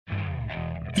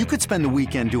You could spend the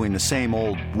weekend doing the same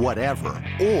old whatever,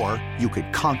 or you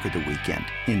could conquer the weekend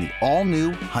in the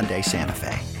all-new Hyundai Santa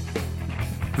Fe.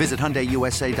 Visit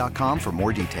HyundaiUSA.com for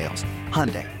more details.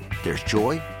 Hyundai, there's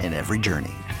joy in every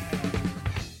journey.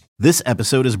 This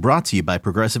episode is brought to you by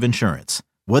Progressive Insurance.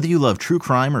 Whether you love true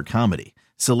crime or comedy,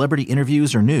 celebrity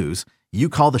interviews or news, you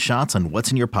call the shots on what's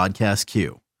in your podcast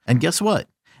queue. And guess what?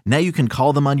 Now you can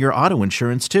call them on your auto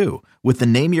insurance too with the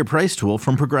Name Your Price tool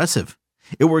from Progressive.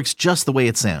 It works just the way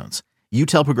it sounds. You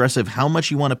tell Progressive how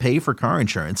much you want to pay for car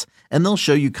insurance, and they'll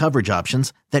show you coverage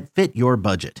options that fit your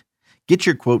budget. Get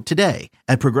your quote today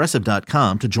at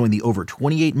Progressive.com to join the over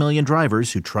 28 million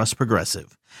drivers who trust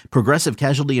Progressive. Progressive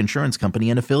Casualty Insurance Company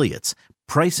and Affiliates.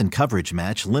 Price and coverage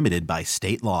match limited by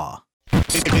state law.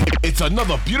 It's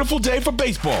another beautiful day for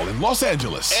baseball in Los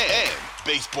Angeles. And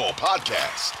baseball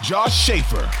podcast. Josh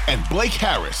Schaefer and Blake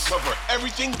Harris cover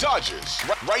everything Dodgers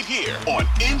right here on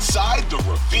Inside the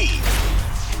Ravine.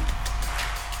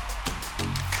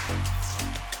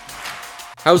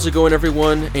 How's it going,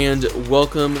 everyone? And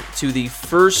welcome to the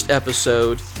first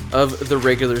episode of the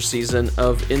regular season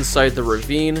of Inside the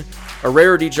Ravine. A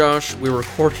rarity, Josh. We're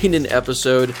recording an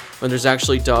episode when there's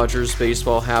actually Dodgers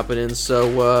baseball happening.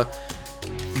 So,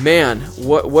 man,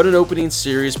 what an opening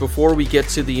series. Before we get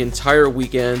to the entire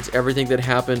weekend, everything that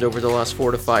happened over the last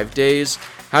 4 to 5 days.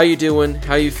 How you doing?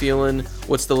 How you feeling?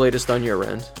 What's the latest on your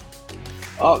end?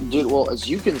 Oh, dude, well, as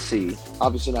you can see,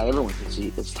 obviously not everyone can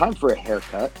see, it's time for a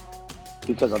haircut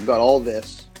because I've got all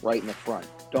this right in the front.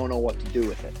 Don't know what to do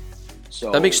with it.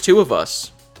 So that makes two of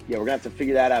us. Yeah, we're going to have to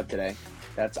figure that out today.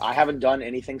 I haven't done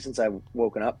anything since I've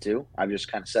woken up to. I've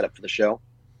just kind of set up for the show.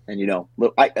 And, you know,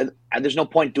 look, there's no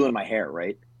point doing my hair,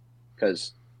 right?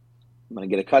 Because I'm going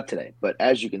to get a cut today. But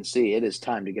as you can see, it is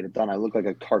time to get it done. I look like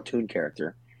a cartoon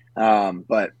character.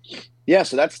 But, yeah,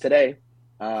 so that's today.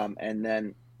 And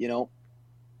then, you know,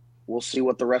 we'll see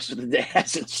what the rest of the day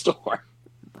has in store.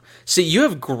 See, you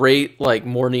have great, like,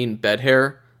 morning bed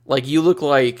hair. Like, you look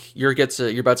like you're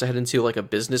about to head into, like, a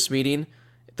business meeting.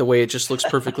 The way it just looks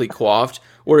perfectly coiffed.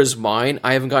 Whereas mine,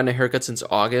 I haven't gotten a haircut since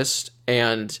August.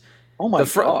 And oh my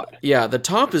God. Yeah, the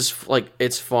top is like,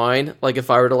 it's fine. Like if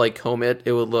I were to like comb it,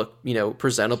 it would look, you know,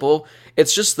 presentable.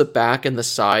 It's just the back and the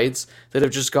sides that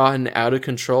have just gotten out of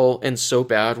control and so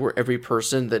bad where every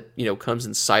person that, you know, comes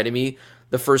inside of me,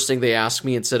 the first thing they ask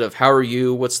me instead of how are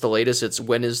you, what's the latest, it's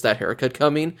when is that haircut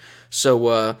coming?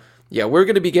 So, yeah, we're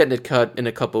going to be getting it cut in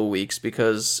a couple of weeks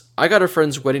because I got a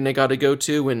friend's wedding I got to go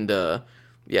to and,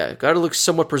 yeah, got to look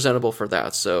somewhat presentable for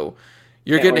that. So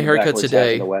you're getting a haircut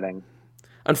today. The wedding.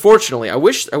 Unfortunately, I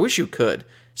wish you could.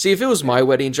 See, if it was my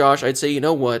wedding, Josh, I'd say, you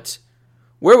know what?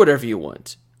 Wear whatever you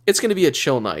want. It's going to be a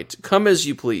chill night. Come as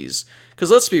you please. Because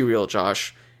let's be real,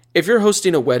 Josh. If you're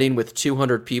hosting a wedding with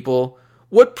 200 people,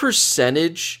 what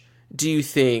percentage do you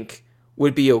think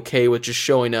would be okay with just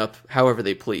showing up however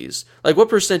they please? Like, what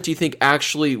percent do you think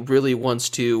actually really wants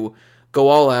to go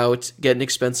all out, get an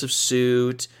expensive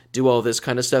suit, do all this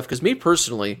kind of stuff? Because me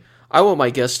personally, I want my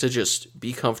guests to just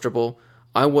be comfortable.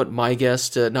 I want my guests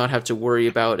to not have to worry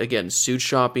about, again, suit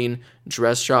shopping,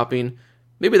 dress shopping.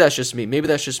 Maybe that's just me. Maybe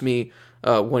that's just me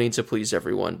wanting to please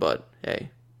everyone. But hey,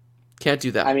 can't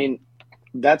do that. I mean,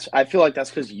 I feel like that's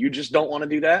because you just don't want to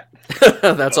do that.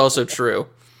 That's also true.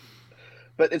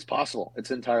 But it's possible.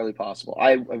 It's entirely possible.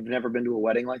 I've never been to a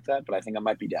wedding like that, but I think I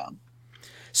might be down.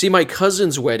 See, my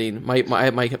cousin's wedding,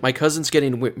 my cousin's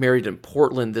getting married in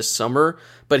Portland this summer,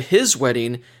 but his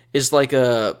wedding is like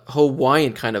a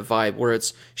Hawaiian kind of vibe where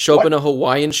it's show up in a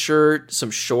Hawaiian shirt, some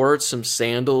shorts, some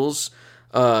sandals.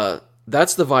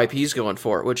 That's the vibe he's going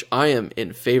for, which I am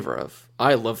in favor of.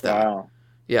 I love that. Wow.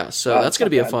 Yeah, so that's going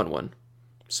to be a fun one.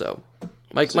 So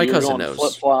my cousin knows.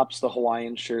 Flip-flops, the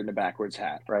Hawaiian shirt, and a backwards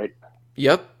hat, right?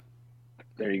 Yep.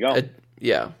 There you go.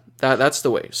 Yeah. That's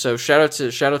the way. So shout out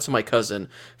to my cousin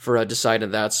for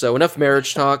deciding that. So enough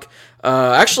marriage talk.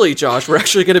 Actually, Josh, we're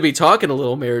actually going to be talking a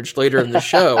little marriage later in the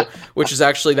show, which is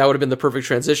actually, that would have been the perfect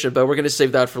transition, but we're going to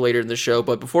save that for later in the show.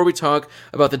 But before we talk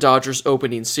about the Dodgers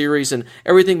opening series and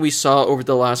everything we saw over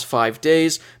the last 5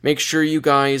 days, make sure you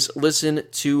guys listen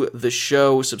to the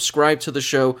show, subscribe to the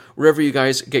show, wherever you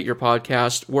guys get your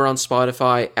podcast. We're on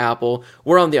Spotify, Apple,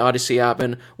 we're on the Odyssey app,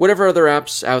 and whatever other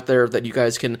apps out there that you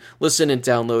guys can listen and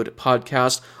download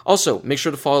podcast. Also, make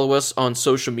sure to follow us on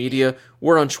social media.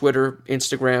 We're on Twitter,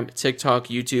 Instagram, TikTok,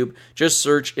 YouTube. Just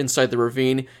search Inside the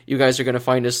Ravine. You guys are going to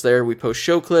find us there. We post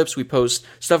show clips. We post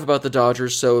stuff about the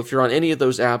Dodgers. So if you're on any of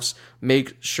those apps,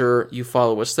 make sure you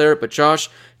follow us there. But Josh,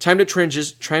 time to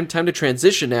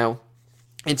transition now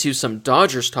into some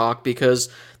Dodgers talk because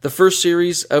the first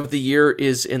series of the year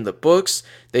is in the books.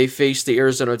 They face the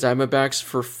Arizona Diamondbacks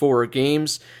for 4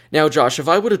 games. Now, Josh, if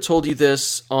I would have told you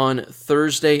this on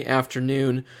Thursday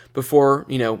afternoon before,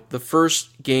 the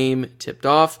first game tipped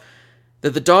off,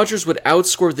 that the Dodgers would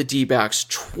outscore the DBacks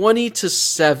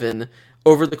 20-7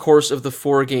 over the course of the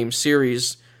 4-game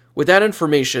series, with that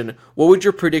information, what would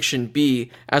your prediction be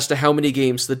as to how many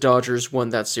games the Dodgers won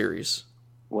that series?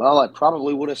 Well, I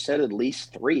probably would have said at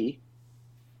least 3.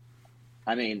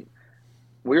 I mean,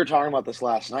 we were talking about this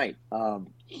last night.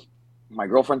 My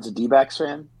girlfriend's a DBacks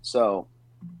fan, so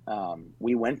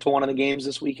we went to one of the games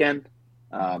this weekend.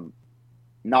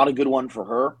 Not a good one for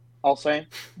her, I'll say.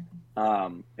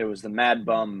 It was the Mad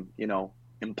Bum,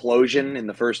 implosion in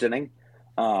the first inning.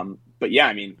 But yeah,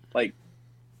 I mean,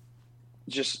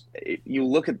 just you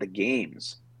look at the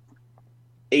games,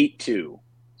 8-2,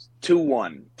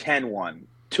 2-1, 10-1,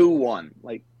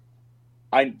 2-1.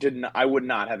 I would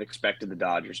not have expected the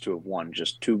Dodgers to have won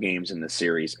just 2 games in this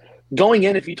series. Going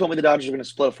in, if you told me the Dodgers were going to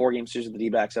split a 4-game series with the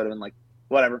D-backs, I would have been like,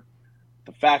 whatever.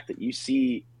 The fact that you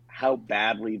see how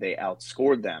badly they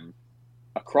outscored them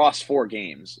across 4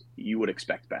 games, you would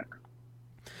expect better.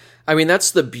 I mean,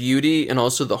 that's the beauty and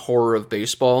also the horror of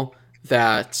baseball,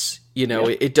 that,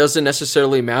 it doesn't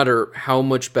necessarily matter how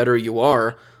much better you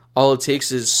are. All it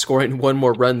takes is scoring 1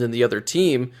 more run than the other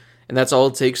team, and that's all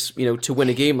it takes, to win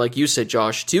a game. Like you said,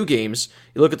 Josh, 2 games.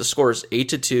 You look at the scores,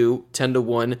 8-2,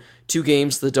 10-1, 2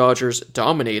 games the Dodgers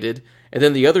dominated, and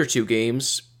then the other 2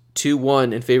 games,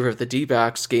 2-1 in favor of the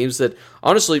D-backs, games that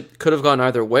honestly could have gone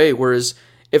either way, whereas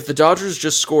if the Dodgers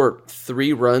just score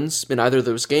 3 runs in either of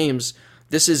those games,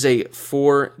 this is a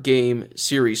 4-game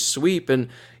series sweep. And,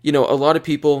 a lot of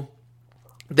people,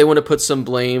 they want to put some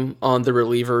blame on the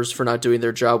relievers for not doing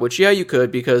their job, which, yeah, you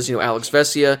could, because, Alex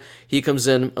Vesia, he comes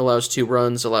in, allows 2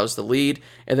 runs, allows the lead.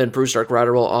 And then Brusdar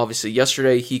Graterol, obviously,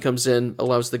 yesterday, he comes in,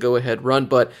 allows the go-ahead run.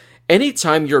 But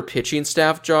anytime your pitching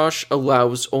staff, Josh,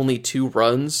 allows only 2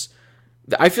 runs,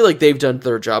 I feel like they've done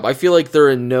their job. I feel like they're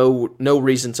in no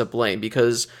reason to blame,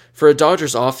 because for a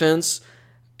Dodgers offense,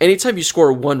 anytime you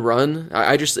score 1 run,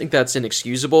 I just think that's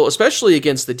inexcusable, especially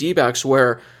against the D-backs,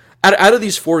 where out of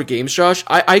these 4 games, Josh,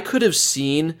 I could have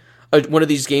seen one of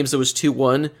these games that was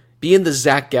 2-1 be in the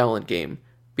Zach Gallen game,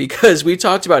 because we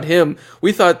talked about him.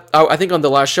 We thought, I think on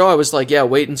the last show, I was like, yeah,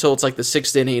 wait until it's like the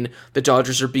 6th inning, the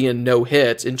Dodgers are being no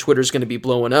hit, and Twitter's going to be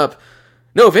blowing up.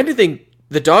 No, if anything,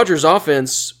 the Dodgers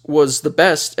offense was the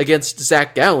best against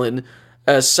Zach Gallen,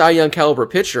 a Cy Young caliber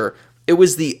pitcher. It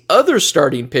was the other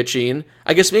starting pitching,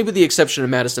 I guess maybe the exception of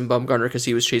Madison Bumgarner because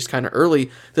he was chased kind of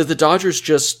early, that the Dodgers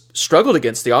just struggled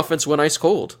against. The offense went ice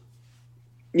cold.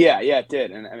 Yeah, it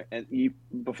did. And you,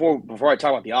 before I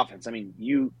talk about the offense, I mean,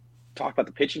 you talk about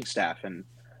the pitching staff, and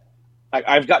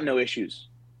I've got no issues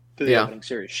to the opening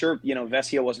series. Sure,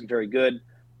 Vesia wasn't very good.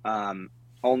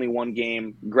 Only 1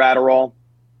 game. Graterol.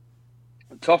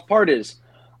 The tough part is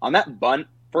on that bunt.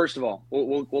 First of all,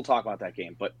 we'll talk about that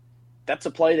game, but that's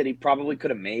a play that he probably could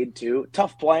have made too.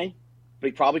 Tough play, but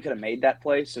he probably could have made that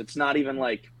play. So it's not even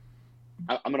like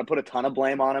I'm going to put a ton of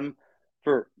blame on him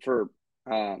for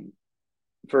kind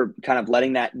of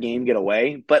letting that game get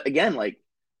away. But again,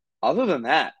 other than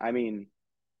that, I mean,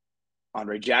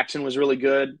 Andre Jackson was really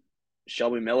good.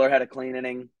 Shelby Miller had a clean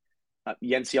inning.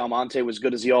 Yency Almonte was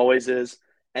good as he always is.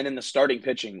 And then the starting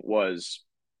pitching was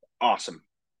awesome.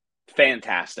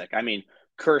 Fantastic. I mean,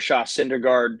 Kershaw,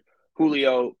 Syndergaard,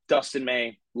 Julio, Dustin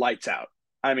May, lights out.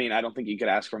 I mean, I don't think you could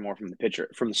ask for more from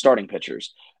the starting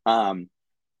pitchers. But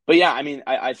yeah, I mean,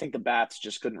 I think the bats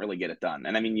just couldn't really get it done.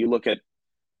 And I mean, you look at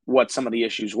what some of the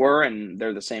issues were, and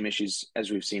they're the same issues as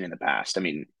we've seen in the past. I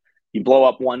mean, you blow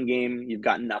up one game, you've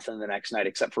got nothing the next night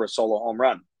except for a solo home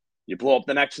run. You blow up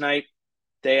the next night,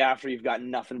 day after, you've got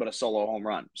nothing but a solo home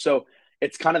run. So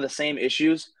it's kind of the same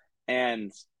issues.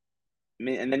 And I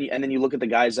mean, and then you look at the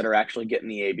guys that are actually getting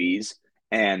the ABs,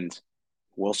 and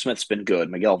Will Smith's been good.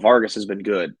 Miguel Vargas has been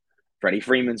good. Freddie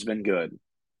Freeman's been good.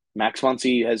 Max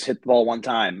Muncy has hit the ball 1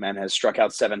 time and has struck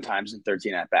out 7 times in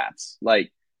 13 at-bats.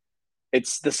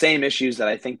 It's the same issues that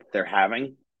I think they're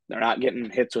having. They're not getting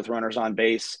hits with runners on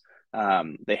base.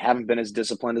 They haven't been as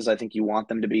disciplined as I think you want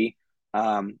them to be.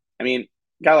 I mean,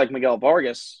 a guy like Miguel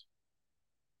Vargas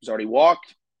has already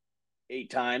walked 8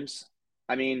 times.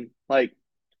 I mean, I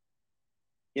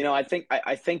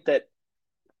think that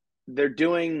they're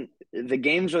doing the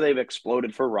games where they've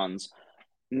exploded for runs,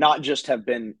 not just have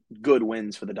been good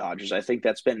wins for the Dodgers. I think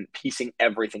that's been piecing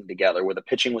everything together, where the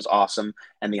pitching was awesome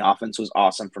and the offense was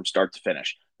awesome from start to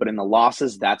finish. But in the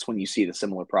losses, that's when you see the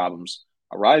similar problems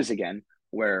arise again,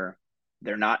 where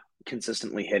they're not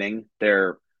consistently hitting.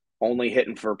 They're only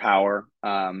hitting for power.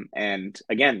 And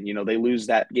again, they lose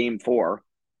that game 4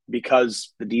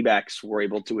 because the D-backs were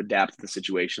able to adapt to the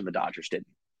situation the Dodgers didn't.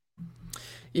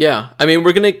 Yeah, I mean,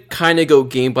 we're going to kind of go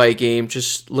game by game,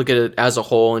 just look at it as a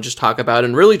whole and just talk about it.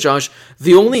 And really, Josh,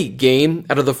 the only game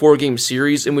out of the 4-game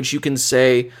series in which you can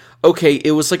say, okay,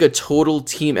 it was like a total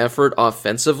team effort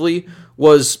offensively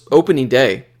was opening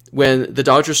day when the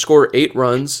Dodgers scored 8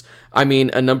 runs. I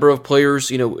mean, a number of players,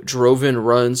 drove in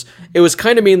runs. It was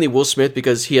kind of mainly Will Smith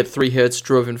because he had 3 hits,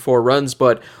 drove in 4 runs,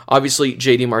 but obviously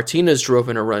JD Martinez drove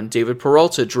in a run. David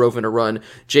Peralta drove in a run.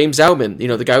 James Outman,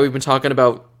 the guy we've been talking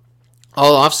about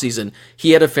all offseason,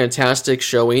 he had a fantastic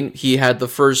showing. He had the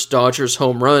first Dodgers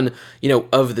home run,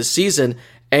 of the season.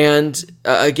 And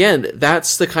again,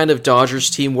 that's the kind of Dodgers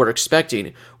team we're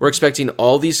expecting. We're expecting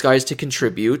all these guys to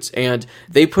contribute, and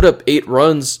they put up 8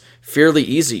 runs fairly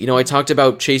easy. I talked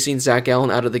about chasing Zach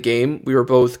Allen out of the game. We were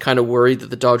both kind of worried that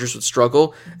the Dodgers would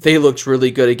struggle. They looked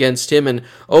really good against him, and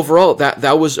overall,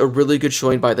 that was a really good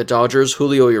showing by the Dodgers.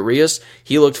 Julio Urias,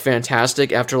 he looked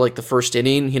fantastic after the first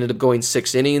inning. He ended up going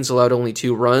 6 innings, allowed only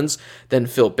 2 runs. Then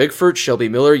Phil Bickford, Shelby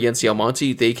Miller, Yency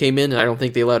Almonte, they came in, and I don't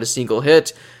think they allowed a single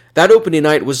hit. That opening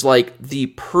night was like the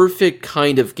perfect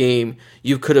kind of game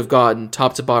you could have gotten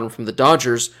top to bottom from the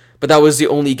Dodgers, but that was the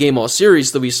only game all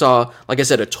series that we saw, like I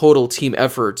said, a total team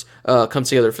effort come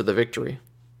together for the victory.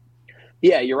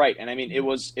 Yeah, you're right. And I mean, it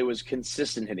was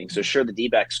consistent hitting. So sure, the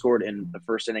D-backs scored in the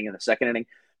first inning and the second inning,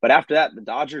 but after that, the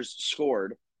Dodgers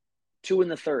scored 2 in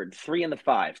the third, 3 in the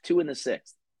 5, 2 in the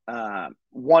 6th,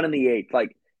 1 in the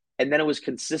 8th, and then it was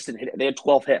consistent hit. They had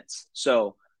 12 hits.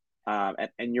 So,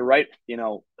 and you're right,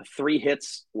 3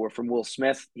 hits were from Will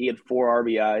Smith. He had 4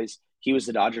 RBIs. He was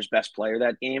the Dodgers' best player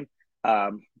that game.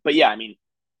 But yeah, I mean,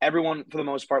 everyone for the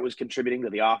most part was contributing to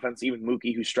the offense. Even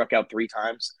Mookie, who struck out 3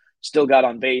 times, still got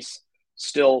on base,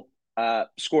 still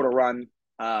scored a run.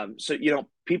 So,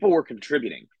 people were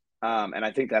contributing. And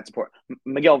I think that's important.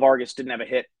 Miguel Vargas didn't have a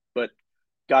hit, but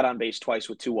got on base twice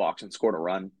with 2 walks and scored a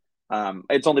run.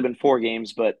 It's only been 4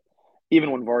 games, but even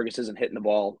when Vargas isn't hitting the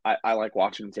ball, I like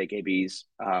watching him take ABs.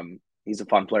 He's a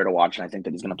fun player to watch, and I think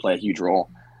that he's going to play a huge role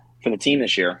for the team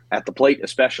this year, at the plate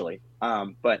especially.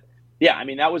 But, yeah, I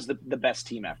mean, that was the best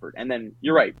team effort. And then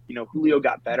you're right. Julio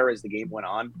got better as the game went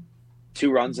on.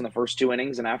 2 runs in the first 2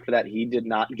 innings, and after that, he did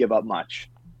not give up much.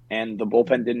 And the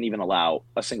bullpen didn't even allow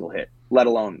a single hit, let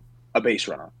alone a base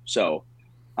runner. So,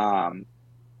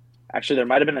 actually, there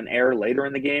might have been an error later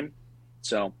in the game.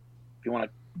 So, if you want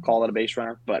to call it a base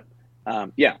runner. But,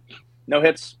 yeah, no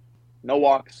hits, no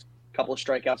walks, a couple of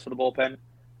strikeouts for the bullpen.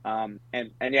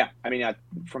 And yeah, I mean,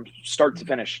 from start to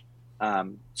finish,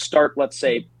 let's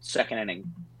say, second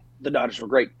inning, the Dodgers were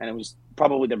great, and it was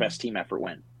probably their best team effort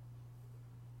win.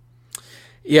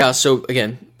 Yeah, so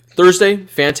again, Thursday,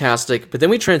 fantastic. But then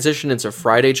we transition into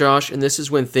Friday, Josh, and this is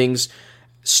when things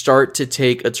start to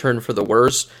take a turn for the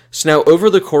worse. So now, over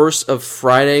the course of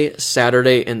Friday,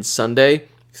 Saturday, and Sunday,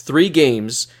 3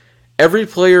 games, every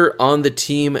player on the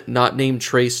team not named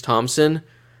Trayce Thompson,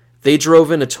 they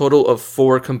drove in a total of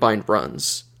 4 combined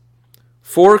runs.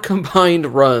 4 combined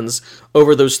runs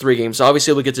over those 3 games.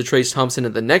 Obviously, we'll get to Trayce Thompson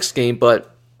in the next game,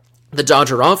 but the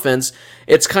Dodger offense,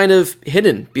 it's kind of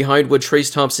hidden behind what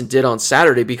Trayce Thompson did on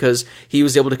Saturday because he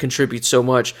was able to contribute so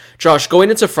much. Josh, going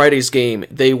into Friday's game,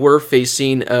 they were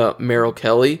facing Merrill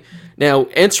Kelly. Now,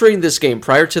 entering this game,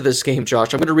 prior to this game,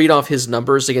 Josh, I'm going to read off his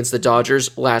numbers against the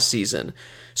Dodgers last season.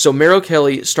 So Merrill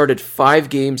Kelly started 5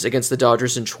 games against the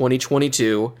Dodgers in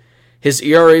 2022. His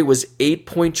ERA was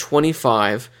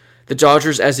 8.25. The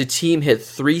Dodgers as a team hit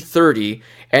 .330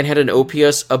 and had an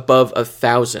OPS above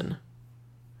 1,000.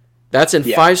 That's in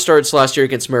 5 starts last year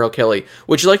against Merrill Kelly.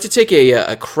 Would you like to take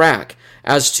a crack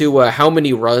as to how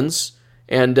many runs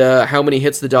and how many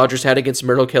hits the Dodgers had against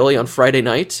Merrill Kelly on Friday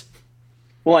night?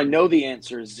 Well, I know the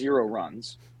answer is 0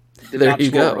 runs. There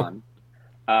you go. Run,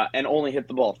 and only hit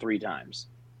the ball 3 times.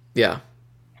 Yeah.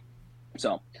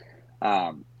 So,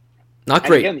 not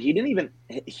great. Again, he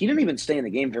didn't even stay in the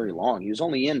game very long. He was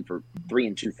only in for 3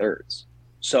 2/3.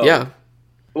 So, yeah.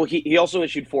 Well, he also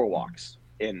issued 4 walks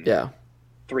in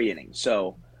 3 innings.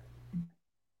 So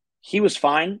he was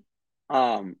fine.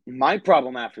 My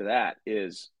problem after that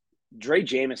is Dre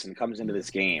Jamison comes into this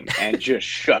game and just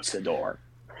shuts the door.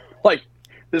 Like,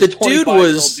 this the dude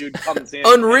was dude comes in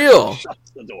unreal. And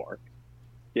shuts the door.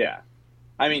 Yeah.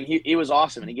 I mean, he was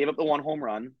awesome, and he gave up the 1 home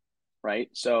run, right?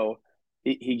 So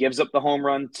he gives up the home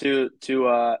run to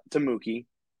Mookie,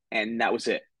 and that was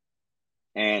it.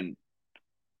 And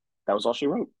that was all she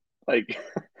wrote. Like,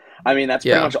 I mean, that's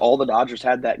pretty much all the Dodgers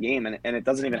had that game, and it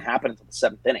doesn't even happen until the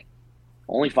 7th inning.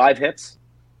 Only 5 hits,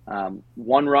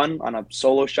 1 run on a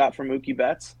solo shot from Mookie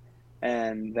Betts,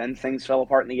 and then things fell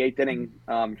apart in the 8th inning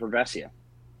for Vesia.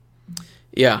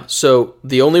 Yeah, so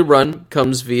the only run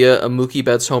comes via a Mookie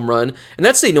Betts home run, and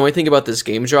that's the annoying thing about this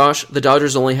game, Josh. The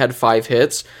Dodgers only had 5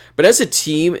 hits, but as a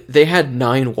team, they had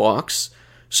 9 walks.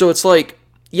 So it's like,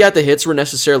 yeah, the hits were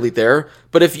necessarily there,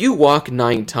 but if you walk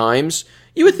 9 times,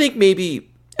 you would think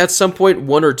maybe at some point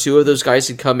 1 or 2 of those guys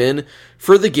had come in.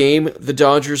 For the game, the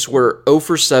Dodgers were 0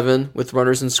 for 7 with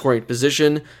runners in scoring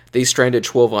position. They stranded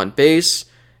 12 on base.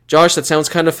 Josh, that sounds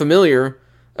kind of familiar.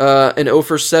 An 0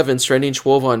 for 7, stranding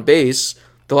 12 on base.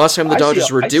 The last time the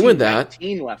Dodgers were doing that,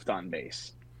 19 left on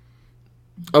base.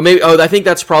 I think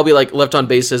that's probably like left on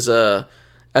base as a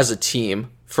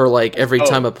team for like every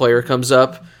time a player comes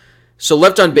up. So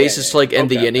left on base is to like end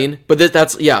the inning, but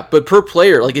but per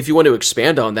player, like if you want to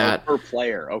expand on that, per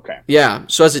player, okay. Yeah,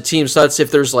 so as a team, so that's if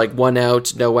there's like 1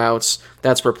 out, no outs,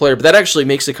 that's per player. But that actually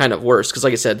makes it kind of worse because,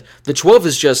 like I said, the 12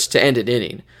 is just to end an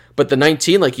inning. But the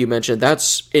 19, like you mentioned,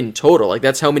 that's in total. Like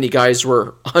that's how many guys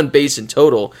were on base in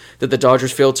total that the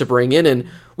Dodgers failed to bring in. And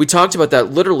we talked about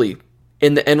that literally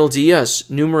in the NLDS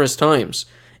numerous times.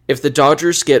 If the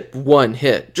Dodgers get 1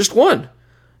 hit, just 1,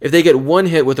 if they get 1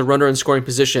 hit with a runner in scoring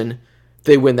position,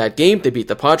 they win that game. They beat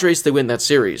the Padres. They win that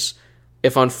series.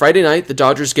 If on Friday night the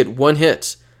Dodgers get 1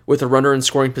 hit with a runner in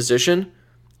scoring position,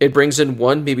 it brings in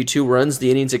 1, maybe 2 runs,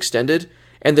 the inning's extended,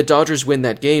 and the Dodgers win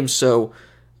that game. So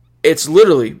it's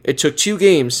literally, it took 2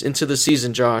 games into the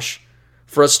season, Josh,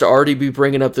 for us to already be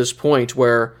bringing up this point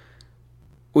where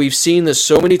we've seen this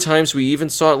so many times. We even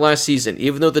saw it last season,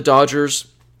 even though the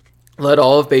Dodgers led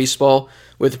all of baseball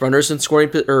with runners in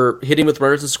scoring, or hitting with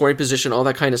runners in scoring position, all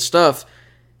that kind of stuff.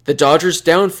 The Dodgers'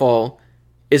 downfall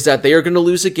is that they are going to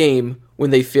lose a game when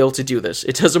they fail to do this.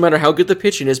 It doesn't matter how good the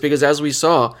pitching is, because as we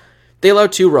saw, they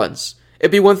allowed 2 runs.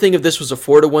 It'd be one thing if this was a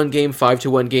 4-1 game,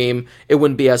 5-1 game, it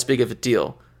wouldn't be as big of a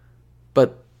deal.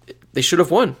 But they should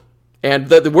have won. And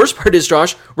the worst part is,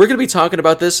 Josh, we're going to be talking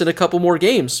about this in a couple more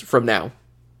games from now.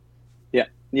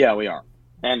 Yeah, we are.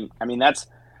 And, I mean, that's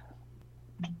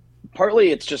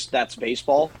partly it's just that's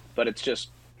baseball, but it's just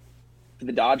for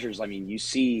the Dodgers, I mean, you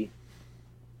see,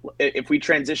 if we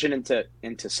transition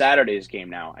into Saturday's game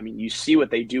now, I mean, you see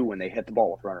what they do when they hit the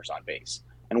ball with runners on base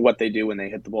and what they do when they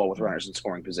hit the ball with runners in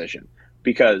scoring position.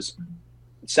 Because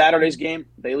Saturday's game,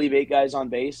 they leave 8 guys on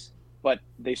base, but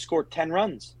they scored 10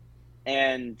 runs.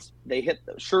 And they hit,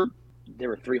 sure, there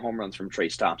were 3 home runs from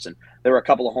Trace Thompson. There were a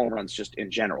couple of home runs just in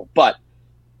general. But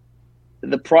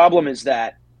the problem is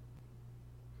that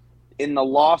in the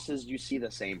losses, you see the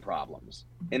same problems.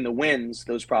 In the wins,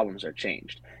 those problems are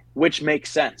changed, which makes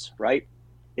sense, right?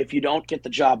 If you don't get the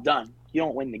job done, you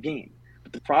don't win the game.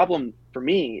 But the problem for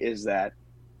me is that,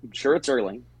 I'm sure it's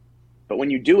early, but when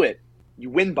you do it,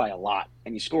 you win by a lot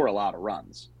and you score a lot of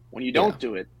runs. When you don't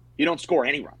do it, you don't score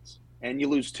any runs and you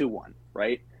lose 2-1,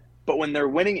 right? But when they're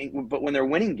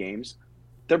winning games,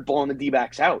 they're blowing the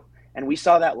D-backs out. And we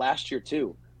saw that last year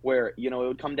too, where, you know, it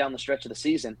would come down the stretch of the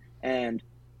season and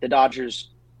the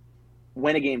Dodgers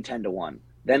win a game 10-1,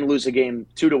 then lose a game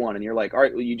 2-1, and you're like, all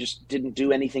right, well, you just didn't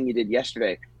do anything you did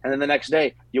yesterday. And then the next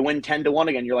day, you win 10-1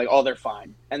 again. You're like, oh, they're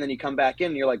fine. And then you come back in,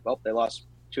 and you're like, well, they lost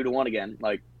 2-1 again.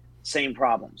 Like, same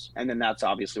problems. And then that's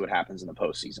obviously what happens in the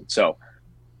postseason. So,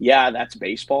 yeah, that's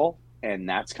baseball, and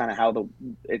that's kind of how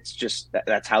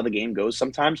that's how the game goes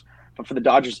sometimes. But for the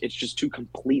Dodgers, it's just 2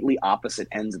 completely opposite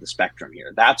ends of the spectrum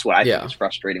here. That's what I think is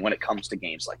frustrating when it comes to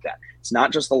games like that. It's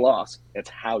not just the loss, it's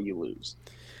how you lose.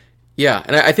 Yeah,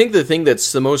 and I think the thing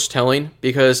that's the most telling,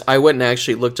 because I went and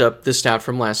actually looked up the stat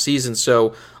from last season,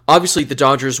 so obviously the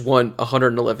Dodgers won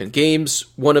 111 games,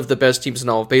 one of the best teams in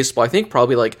all of baseball. I think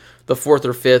probably like the 4th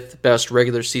or 5th best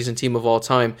regular season team of all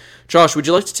time. Josh, would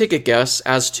you like to take a guess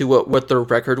as to what their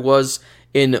record was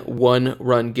in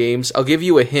 1-run games? I'll give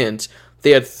you a hint.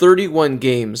 They had 31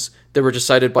 games that were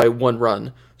decided by 1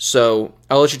 run. So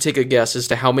I'll let you take a guess as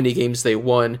to how many games they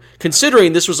won,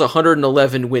 considering this was a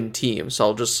 111-win team. So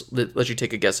I'll just let you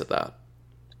take a guess at that.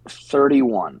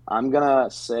 31. I'm going to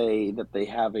say that they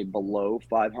have a below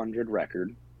 500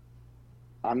 record.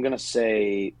 I'm going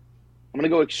to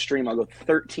go extreme. I'll go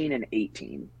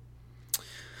 13-18.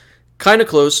 Kind of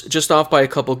close, just off by a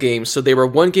couple games. So they were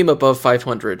 1 game above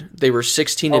 500. They were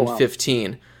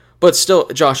 16-15. But still,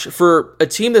 Josh, for a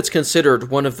team that's considered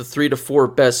one of the 3 to 4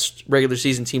 best regular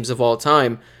season teams of all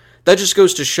time, that just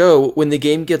goes to show when the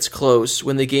game gets close,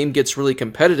 when the game gets really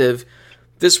competitive,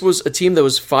 this was a team that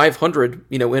was 500,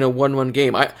 in a 1-1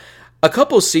 game. A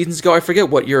couple of seasons ago, I forget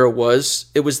what year it was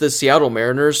the Seattle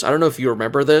Mariners. I don't know if you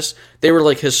remember this. They were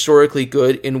like historically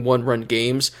good in one-run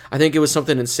games. I think it was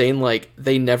something insane, like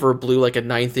they never blew like a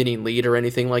ninth inning lead or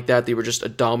anything like that. They were just a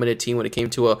dominant team when it came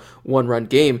to a one-run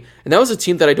game. And that was a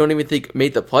team that I don't even think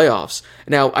made the playoffs.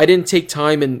 Now, I didn't take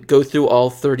time and go through all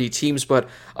 30 teams, but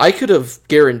I could have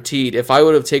guaranteed if I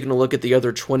would have taken a look at the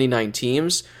other 29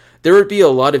 teams, there would be a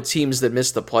lot of teams that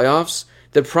missed the playoffs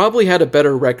that probably had a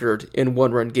better record in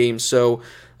one-run games. So,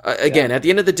 again, at the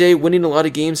end of the day, winning a lot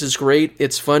of games is great.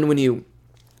 It's fun when you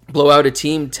blow out a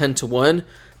team 10-1.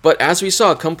 But as we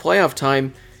saw, come playoff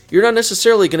time, you're not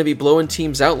necessarily going to be blowing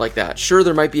teams out like that. Sure,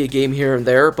 there might be a game here and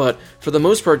there, but for the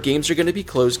most part, games are going to be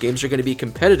close. Games are going to be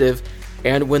competitive.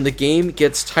 And when the game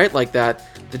gets tight like that,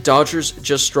 the Dodgers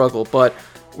just struggle. But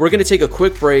we're going to take a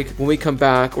quick break. When we come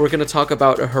back, we're going to talk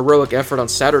about a heroic effort on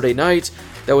Saturday night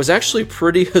that was actually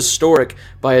pretty historic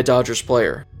by a Dodgers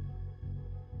player.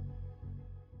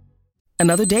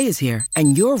 Another day is here,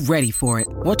 and you're ready for it.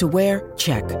 What to wear?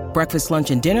 Check. Breakfast,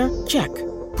 lunch, and dinner? Check.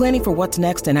 Planning for what's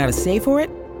next and how to save for it?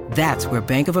 That's where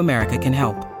Bank of America can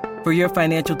help. For your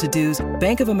financial to-dos,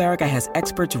 Bank of America has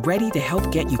experts ready to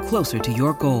help get you closer to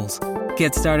your goals.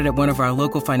 Get started at one of our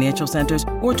local financial centers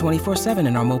or 24/7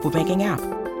 in our mobile banking app.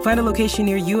 Find a location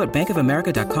near you at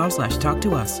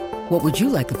bankofamerica.com/talktous. What would you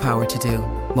like the power to do?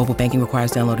 Mobile banking requires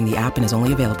downloading the app and is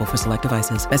only available for select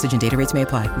devices. Message and data rates may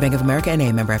apply. Bank of America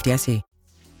N.A., member FDIC.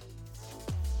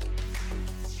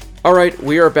 All right,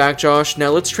 we are back, Josh.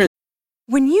 Now let's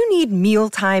When you need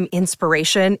mealtime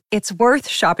inspiration, it's worth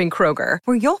shopping Kroger,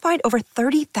 where you'll find over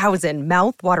 30,000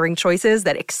 mouth-watering choices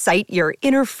that excite your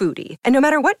inner foodie. And no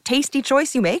matter what tasty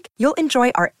choice you make, you'll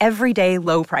enjoy our everyday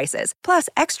low prices, plus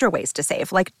extra ways to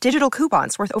save, like digital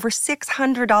coupons worth over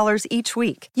 $600 each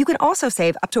week. You can also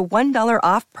save up to $1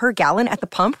 off per gallon at the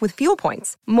pump with fuel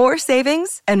points. More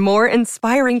savings and more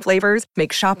inspiring flavors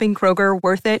make shopping Kroger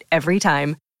worth it every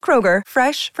time. Kroger,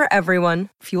 fresh for everyone.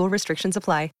 Fuel restrictions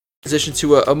apply. transition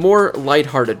to a more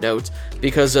lighthearted note,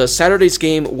 because Saturday's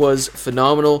game was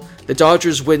phenomenal. The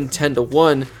Dodgers win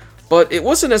 10-1, but it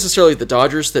wasn't necessarily the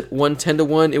Dodgers that won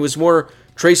 10-1. It was more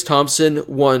Trayce Thompson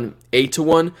won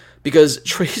 8-1, because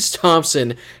Trayce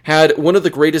Thompson had one of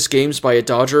the greatest games by a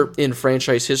Dodger in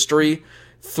franchise history.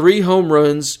 3 home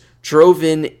runs, drove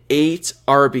in 8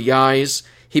 RBIs.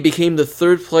 He became the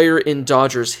third player in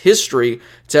Dodgers history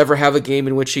to ever have a game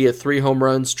in which he had 3 home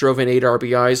runs, drove in 8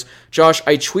 RBIs. Josh,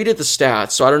 I tweeted the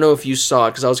stats, so I don't know if you saw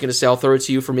it, because I was going to say I'll throw it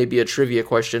to you for maybe a trivia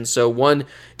question. So, 1,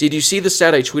 did you see the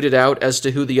stat I tweeted out as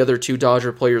to who the other 2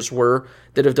 Dodger players were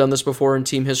that have done this before in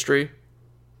team history?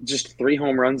 Just 3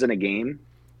 home runs in a game?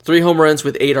 3 home runs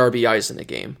with 8 RBIs in a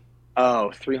game.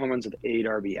 Oh, 3 home runs with 8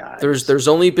 RBIs. There's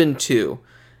only been 2.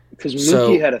 Because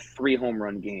Mookie had a 3 home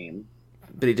run game.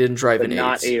 But he didn't drive in 8.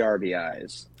 Not 8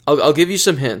 RBIs. I'll give you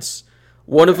some hints.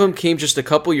 One of them came just a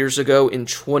couple years ago in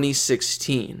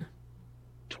 2016.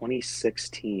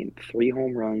 2016. 3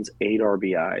 home runs, 8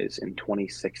 RBIs in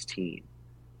 2016.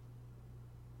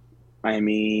 I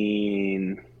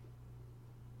mean,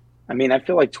 I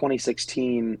feel like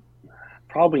 2016,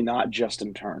 probably not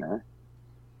Justin Turner.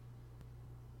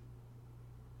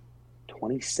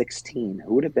 2016.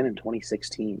 Who would have been in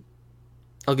 2016?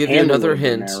 I'll give you another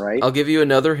hint. There, right? I'll give you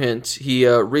another hint. He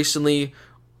recently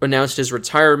announced his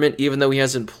retirement, even though he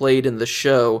hasn't played in the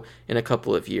show in a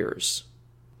couple of years.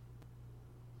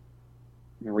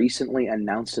 Recently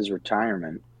announced his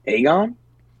retirement. Aegon?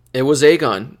 It was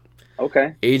Aegon.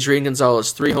 Okay. Adrian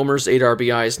Gonzalez, 3 homers, 8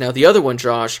 RBIs. Now, the other one,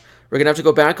 Josh, we're going to have to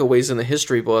go back a ways in the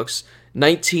history books.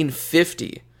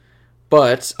 1950.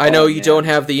 But I know you don't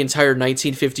have the entire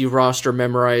 1950 roster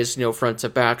memorized, front to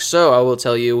back, so I will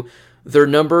tell you, their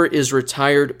number is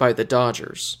retired by the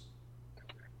Dodgers.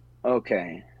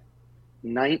 Okay.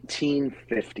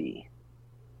 1950.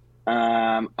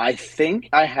 I think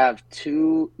I have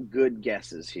 2 good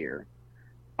guesses here.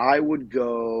 I would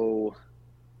go...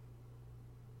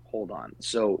 Hold on.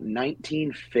 So,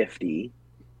 1950.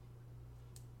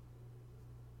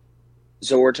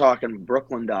 So, we're talking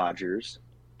Brooklyn Dodgers.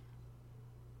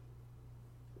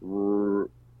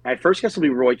 My first guess will be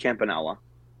Roy Campanella.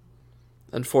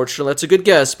 Unfortunately, that's a good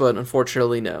guess, but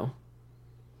unfortunately, no.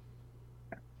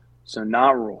 So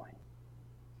not Roy.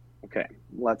 Okay,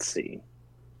 let's see.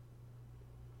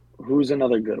 Who's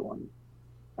another good one?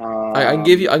 I can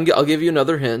give you. I'll give you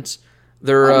another hint.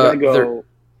 They're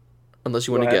unless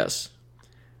you want to guess.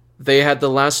 They had the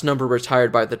last number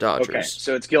retired by the Dodgers. Okay,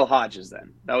 so it's Gil Hodges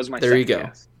then. That was my. There you go.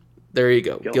 Guess. There you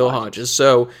go. Gil Hodges.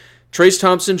 So Trayce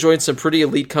Thompson joined some pretty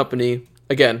elite company.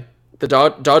 Again, the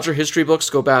Dodger history books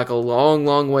go back a long,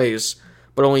 long ways,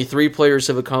 but only 3 players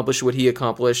have accomplished what he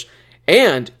accomplished.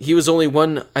 And he was only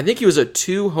one, I think he was a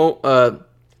two-run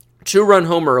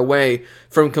homer away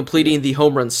from completing the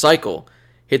home run cycle.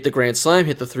 Hit the grand slam,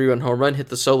 hit the 3-run home run, hit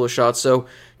the solo shot. So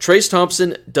Trayce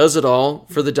Thompson does it all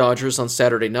for the Dodgers on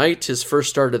Saturday night, his first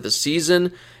start of the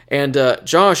season. And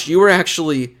Josh, you were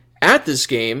actually at this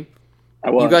game. I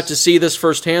was. You got to see this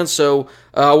firsthand, so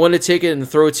I want to take it and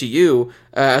throw it to you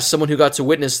as someone who got to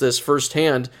witness this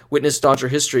firsthand, witness Dodger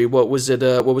history. What was it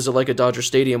like at Dodger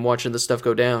Stadium watching this stuff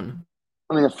go down?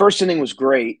 I mean, the first inning was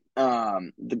great.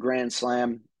 The grand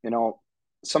slam,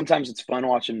 sometimes it's fun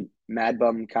watching Mad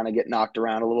Bum kind of get knocked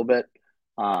around a little bit.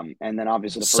 And then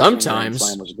obviously the first inning grand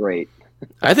slam was great.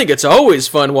 I think it's always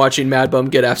fun watching Mad Bum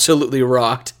get absolutely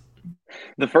rocked.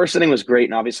 The first inning was great,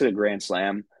 and obviously the grand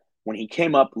slam. When he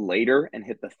came up later and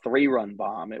hit the 3-run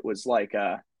bomb, it was like,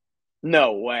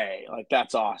 no way. Like,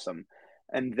 that's awesome.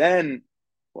 And then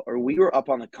we were up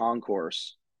on the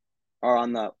concourse, or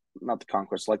on the – not the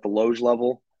concourse, like the loge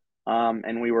level.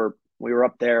 And we were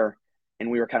up there,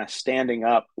 and we were kind of standing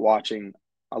up watching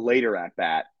a later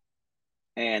at-bat.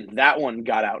 And that one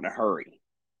got out in a hurry.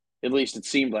 At least it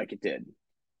seemed like it did.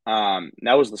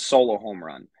 That was the solo home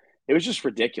run. It was just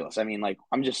ridiculous. I mean, like,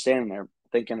 I'm just standing there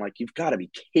thinking, like, you've got to be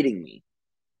kidding me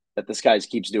that this guy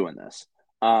keeps doing this.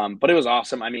 But it was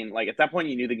awesome. I mean, like, at that point,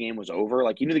 you knew the game was over.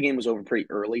 Like, you knew the game was over pretty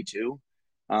early, too.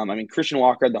 I mean, Christian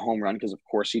Walker had the home run because, of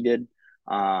course, he did.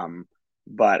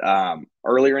 But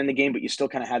earlier in the game, but you still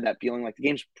kind of had that feeling like the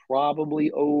game's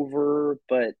probably over,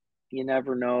 but you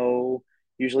never know.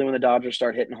 Usually when the Dodgers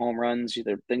start hitting home runs,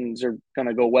 either things are going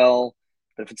to go well.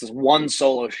 But if it's this one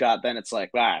solo shot, then it's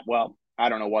like, well, I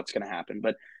don't know what's going to happen.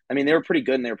 But, I mean, they were pretty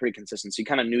good and they were pretty consistent. So you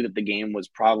kind of knew that the game was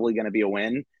probably going to be a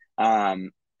win.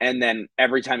 And then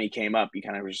every time he came up, you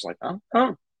kind of was just like, oh,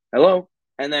 hello.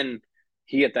 And then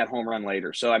he hit that home run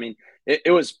later. So, I mean,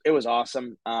 it was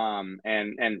awesome.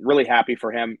 And really happy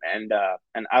for him. And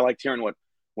I liked hearing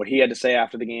what he had to say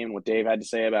after the game and what Dave had to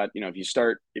say about, if you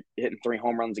start hitting 3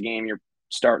 home runs a game, you're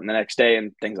starting the next day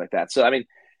and things like that. So, I mean,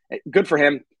 good for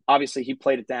him. Obviously, he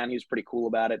played it down. He was pretty cool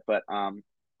about it. But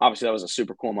obviously, that was a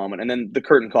super cool moment. And then the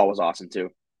curtain call was awesome, too.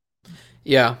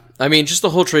 Yeah, I mean, just the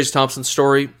whole Trayce Thompson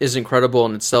story is incredible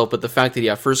in itself. But the fact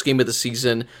that, first game of the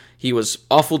season, he was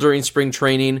awful during spring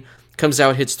training, comes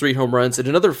out, hits 3 home runs. And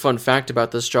another fun fact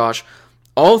about this, Josh,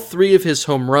 all 3 of his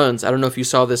home runs, I don't know if you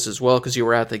saw this as well because you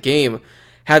were at the game,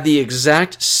 had the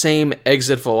exact same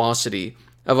exit velocity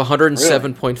of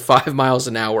 107.5 miles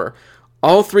an hour.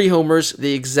 All 3 homers,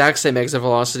 the exact same exit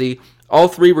velocity. All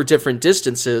 3 were different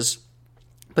distances,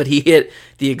 but he hit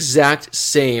the exact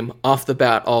same off the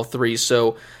bat, all 3.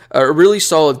 So a really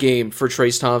solid game for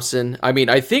Trayce Thompson. I mean,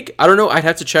 I don't know, I'd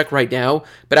have to check right now,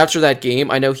 but after that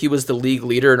game, I know he was the league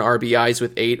leader in RBIs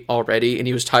with 8 already, and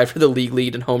he was tied for the league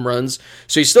lead in home runs.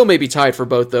 So he still may be tied for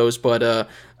both those, but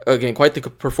again, quite the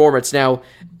performance. Now,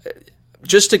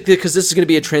 because this is going to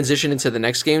be a transition into the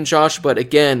next game, Josh, but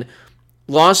again,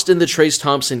 lost in the Trayce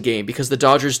Thompson game because the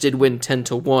Dodgers did win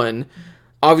 10-1.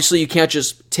 Obviously, you can't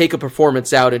just take a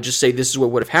performance out and just say this is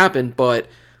what would have happened, but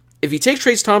if you take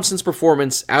Trayce Thompson's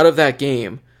performance out of that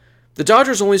game, the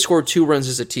Dodgers only scored 2 runs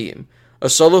as a team. A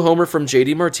solo homer from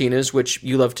JD Martinez, which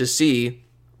you love to see,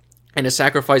 and a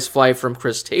sacrifice fly from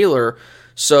Chris Taylor.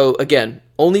 So, again,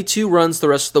 only 2 runs the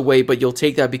rest of the way, but you'll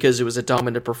take that because it was a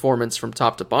dominant performance from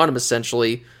top to bottom,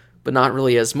 essentially, but not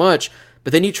really as much.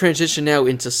 But then you transition now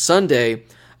into Sunday,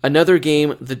 another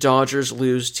game the Dodgers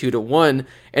lose 2-1.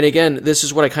 And again, this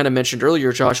is what I kind of mentioned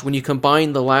earlier, Josh. When you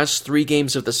combine the last 3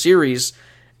 games of the series,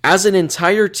 as an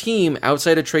entire team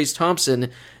outside of Trayce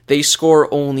Thompson, they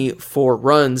score only 4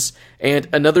 runs. And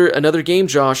another game,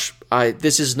 Josh,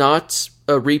 this is not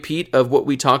a repeat of what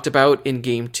we talked about in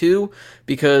Game 2,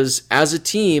 because as a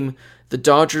team, the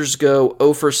Dodgers go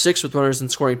 0 for 6 with runners in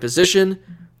scoring position.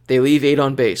 They leave 8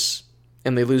 on base,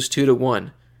 and they lose 2-1.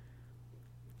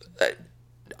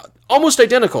 Almost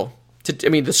identical.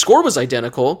 The score was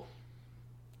identical,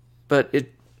 but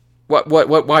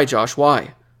why, Josh?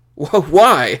 Why?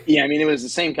 Why? Yeah, I mean, it was the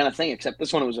same kind of thing, except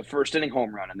this one it was a first inning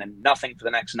home run and then nothing for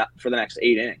the next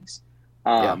 8 innings.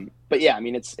 But yeah, I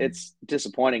mean, it's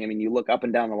disappointing. I mean, you look up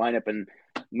and down the lineup, and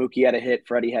Mookie had a hit,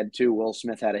 Freddie had 2, Will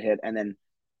Smith had a hit, and then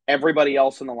everybody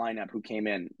else in the lineup who came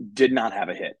in did not have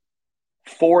a hit.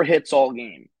 4 hits all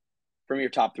game from your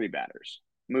top 3 batters: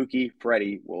 Mookie,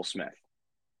 Freddie, Will Smith.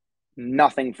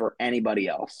 Nothing for anybody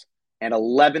else, and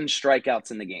 11 strikeouts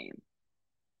in the game.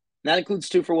 And that includes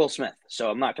 2 for Will Smith.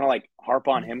 So I'm not going to harp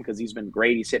on him because he's been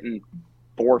great. He's hitting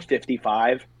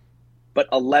 .455, but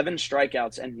 11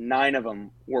 strikeouts, and 9 of them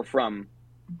were from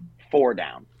 4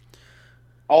 down.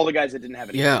 All the guys that didn't have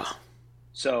any. Yeah.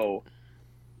 So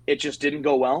it just didn't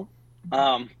go well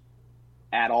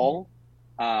at all.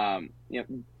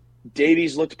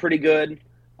 Davies looked pretty good.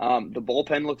 The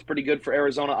bullpen looked pretty good for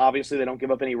Arizona. Obviously, they don't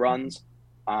give up any runs.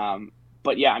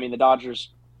 But yeah, I mean, the Dodgers,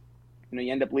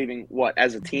 you end up leaving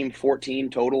as a team 14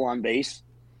 total on base,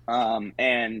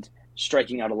 and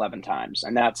striking out 11 times,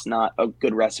 and that's not a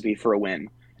good recipe for a win.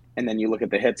 And then you look at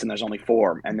the hits, and there's only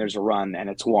 4, and there's a run, and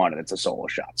it's 1, and it's a solo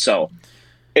shot. So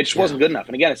it just wasn't good enough.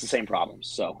 And again, it's the same problems.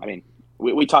 So I mean,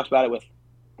 we talked about it with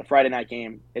the Friday night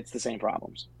game. It's the same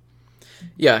problems.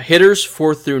 Yeah, hitters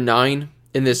 4 through 9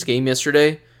 in this game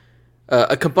yesterday.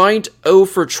 A combined 0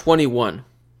 for 21.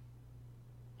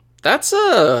 That's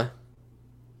not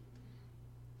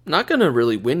going to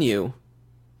really win you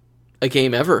a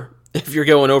game ever if you're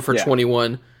going 0 for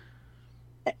 21.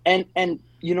 And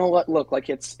you know what? Look, like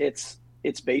it's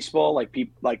baseball.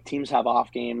 Like teams have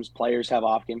off games, players have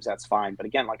off games. That's fine. But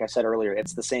again, like I said earlier,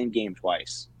 it's the same game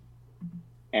twice,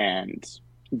 and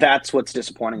that's what's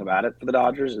disappointing about it for the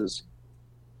Dodgers is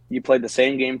you played the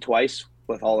same game twice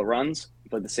with all the runs. You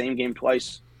played the same game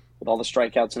twice with all the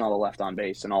strikeouts and all the left on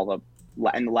base and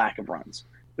the lack of runs.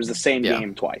 It was the same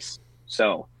game twice.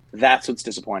 So that's what's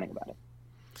disappointing about it.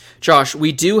 Josh,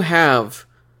 we do have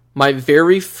my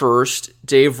very first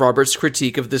Dave Roberts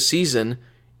critique of the season,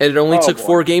 and it only took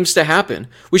 4 games to happen.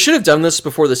 We should have done this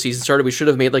before the season started. We should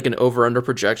have made like an over-under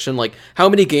projection. Like, how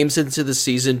many games into the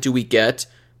season do we get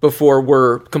before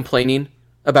we're complaining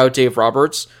about Dave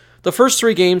Roberts? The first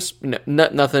 3 games,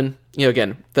 nothing.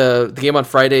 Again, the game on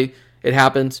Friday, it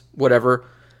happened, whatever.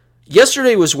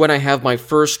 Yesterday was when I have my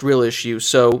first real issue,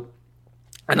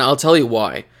 and I'll tell you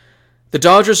why. The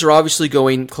Dodgers are obviously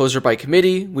going closer by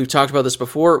committee. We've talked about this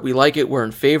before. We like it. We're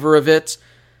in favor of it.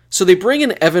 So they bring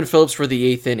in Evan Phillips for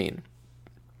the 8th inning.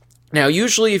 Now,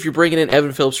 usually if you're bringing in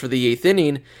Evan Phillips for the 8th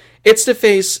inning, it's to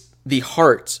face the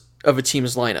heart of a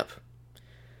team's lineup.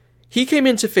 He came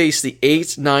in to face the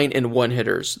 8, 9, and 1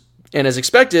 hitters. And as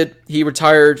expected, he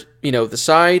retired, the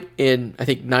side in, I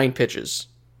think, 9 pitches.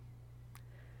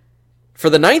 For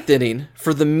the 9th inning,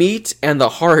 for the meat and the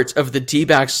heart of the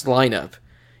DBacks lineup,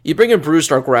 you bring in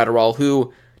Brusdar Graterol,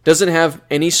 who doesn't have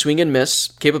any swing and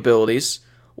miss capabilities,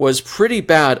 was pretty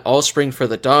bad all spring for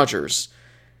the Dodgers,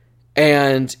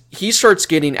 and he starts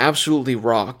getting absolutely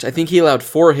rocked. I think he allowed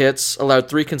 4 hits, allowed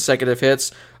 3 consecutive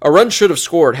hits. A run should have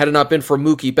scored had it not been for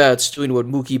Mookie Betts doing what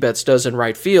Mookie Betts does in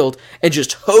right field and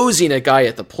just hosing a guy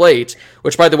at the plate,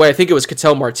 which, by the way, I think it was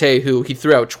Ketel Marte who he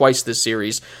threw out twice this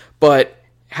series. But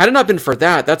had it not been for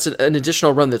that, that's an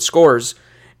additional run that scores.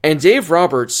 And Dave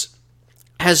Roberts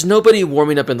has nobody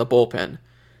warming up in the bullpen.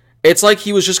 It's like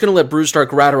he was just going to let Brusdar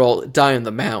Graterol die on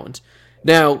the mound.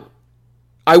 Now,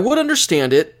 I would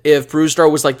understand it if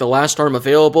Brusdar was like the last arm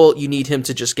available, you need him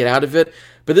to just get out of it,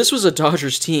 but this was a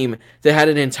Dodgers team that had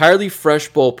an entirely fresh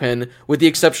bullpen, with the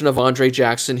exception of Andre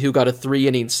Jackson, who got a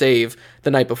 3-inning save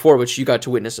the night before, which you got to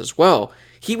witness as well.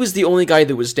 He was the only guy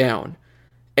that was down,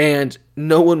 and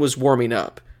no one was warming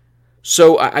up.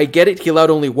 So I get it, he allowed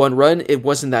only 1 run, it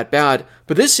wasn't that bad,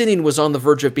 but this inning was on the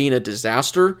verge of being a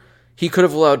disaster. He could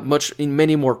have allowed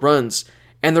many more runs,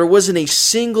 and there wasn't a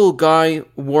single guy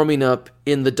warming up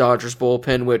in the Dodgers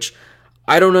bullpen, which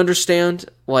I don't understand.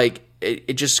 Like,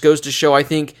 it just goes to show, I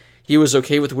think he was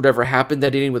okay with whatever happened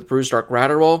that inning with Brusdar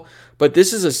Graterol, but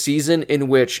this is a season in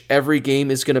which every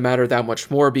game is going to matter that much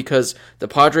more because the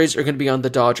Padres are going to be on the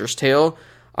Dodgers' tail.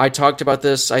 I talked about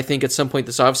this, I think, at some point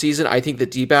this offseason. I think the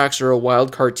D-backs are a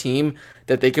wild card team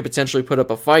that they could potentially put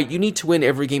up a fight. You need to win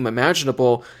every game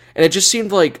imaginable, and it just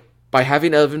seemed like by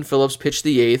having Evan Phillips pitch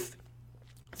the 8th,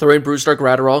 throwing Brusdar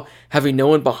Graterol, having no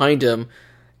one behind him,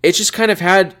 it just kind of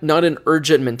had not an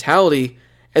urgent mentality.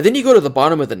 And then you go to the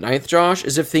bottom of the 9th, Josh,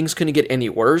 as if things couldn't get any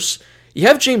worse. You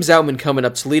have James Outman coming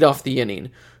up to lead off the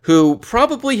inning, who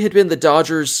probably had been the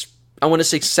Dodgers', I want to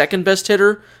say, second best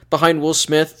hitter behind Will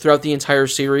Smith throughout the entire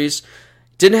series.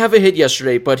 Didn't have a hit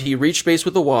yesterday, but he reached base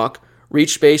with a walk,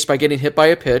 reached base by getting hit by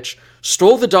a pitch,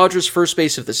 stole the Dodgers' first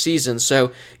base of the season.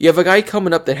 So you have a guy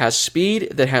coming up that has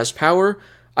speed, that has power.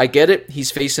 I get it,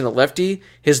 he's facing a lefty.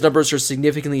 His numbers are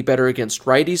significantly better against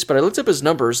righties, but I looked up his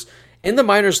numbers. In the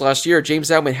minors last year, James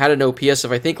Outman had an OPS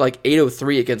of, I think, like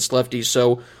 803 against lefties,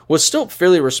 so was still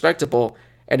fairly respectable.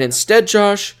 And instead,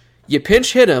 Josh, you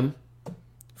pinch hit him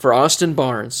for Austin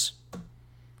Barnes.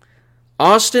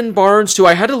 Austin Barnes, who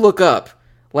I had to look up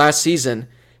last season,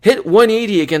 hit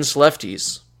 180 against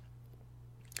lefties.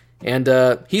 And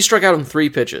he struck out on 3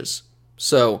 pitches.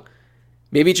 So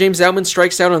maybe James Outman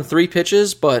strikes out on 3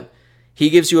 pitches, but he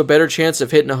gives you a better chance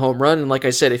of hitting a home run. And like I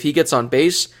said, if he gets on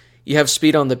base, you have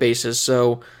speed on the bases.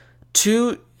 So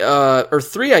 2 or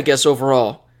 3, I guess,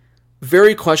 overall.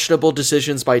 Very questionable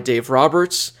decisions by Dave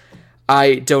Roberts.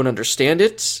 I don't understand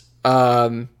it.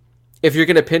 if you're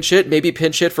going to pinch hit, maybe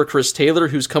pinch hit for Chris Taylor,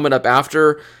 who's coming up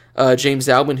after James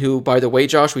Outman, who, by the way,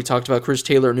 Josh, we talked about Chris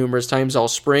Taylor numerous times all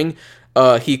spring.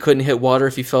 He couldn't hit water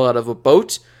if he fell out of a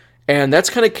boat. And that's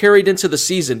kind of carried into the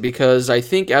season because I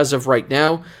think as of right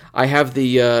now, I have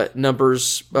the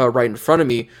numbers right in front of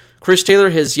me. Chris Taylor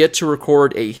has yet to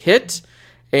record a hit,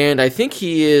 and I think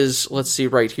he is, let's see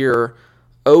right here,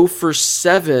 0 for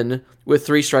 7 with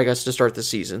 3 strikeouts to start the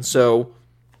season. So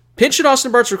pinch hit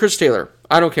Austin Barnes for Chris Taylor.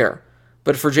 I don't care.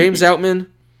 But for James Outman,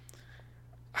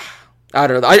 I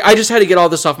don't know. I just had to get all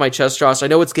this off my chest, Josh. I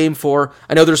know it's game 4.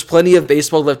 I know there's plenty of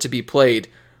baseball left to be played,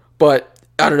 but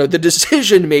I don't know, the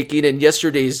decision-making in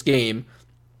yesterday's game,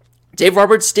 Dave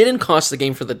Roberts didn't cost the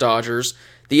game for the Dodgers.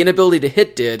 The inability to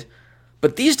hit did.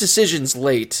 But these decisions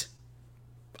late,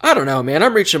 I don't know, man.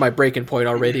 I'm reaching my breaking point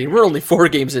already. We're only 4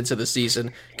 games into the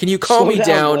season. Can you calm me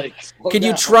down? Can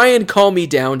you try and calm me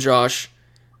down, Josh?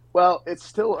 Well, it's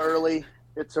still early.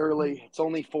 It's early. It's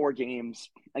only 4 games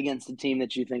against a team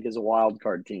that you think is a wild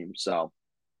card team. So,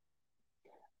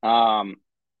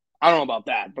 I don't know about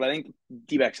that, but I think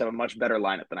DBacks have a much better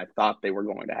lineup than I thought they were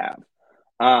going to have.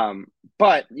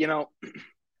 But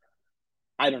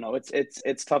I don't know.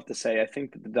 It's tough to say. I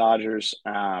think that the Dodgers,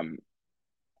 I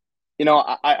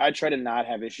try to not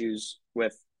have issues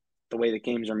with the way the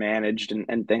games are managed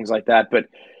and things like that. But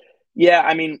yeah,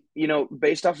 I mean,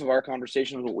 based off of our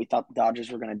conversations, what we thought the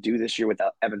Dodgers were going to do this year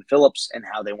without Evan Phillips and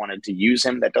how they wanted to use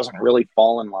him, that doesn't really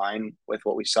fall in line with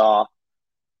what we saw,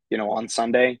 on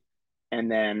Sunday. And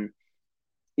then,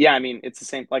 yeah, I mean, it's the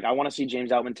same. Like, I want to see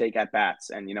James Outman take at bats.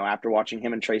 And, after watching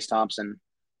him and Trace Thompson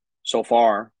so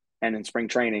far and in spring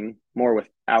training, more with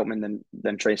Outman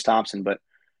than Trace Thompson. But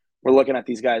we're looking at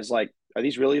these guys like, are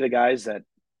these really the guys that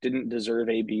didn't deserve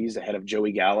ABs ahead of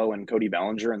Joey Gallo and Cody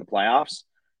Bellinger in the playoffs?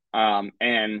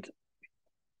 And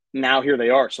now here they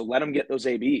are. So let them get those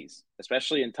ABs,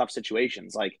 especially in tough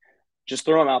situations. Like, just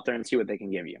throw them out there and see what they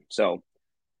can give you. So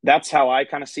that's how I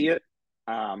kind of see it.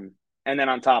 And then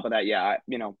on top of that, yeah,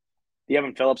 the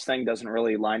Evan Phillips thing doesn't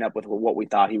really line up with what we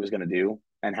thought he was going to do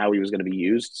and how he was going to be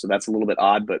used. So that's a little bit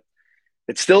odd, but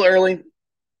it's still early.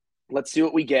 Let's see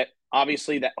what we get.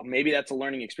 Obviously, maybe that's a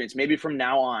learning experience. Maybe from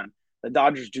now on, the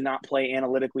Dodgers do not play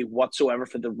analytically whatsoever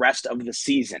for the rest of the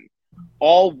season.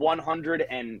 All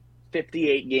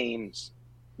 158 games,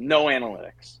 no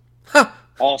analytics. Huh.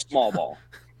 All small ball.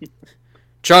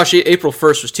 Josh, April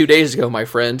 1st was 2 days ago, my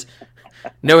friend.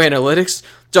 No analytics.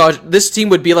 Josh, this team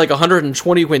would be like a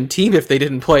 120-win team if they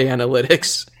didn't play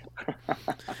analytics.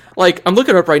 Like, I'm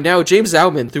looking up right now, James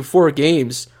Outman, through 4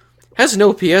 games, has an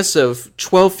OPS of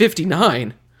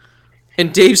 1259.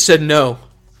 And Dave said no.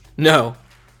 No.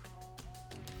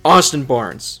 Austin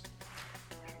Barnes.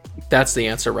 That's the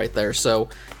answer right there. So,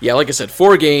 yeah, like I said,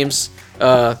 4 games.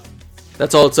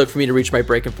 That's all it took for me to reach my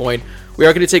breaking point. We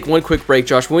are going to take one quick break,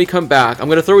 Josh. When we come back, I'm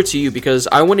going to throw it to you because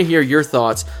I want to hear your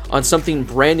thoughts on something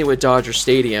brand new at Dodger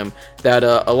Stadium that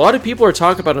a lot of people are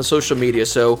talking about on social media.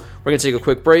 So we're going to take a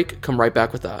quick break. Come right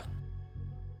back with that.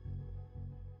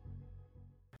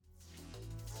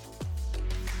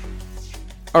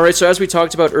 All right, so as we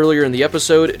talked about earlier in the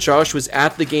episode, Josh was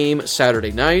at the game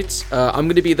Saturday night. I'm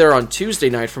going to be there on Tuesday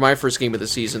night for my first game of the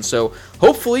season, so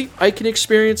hopefully I can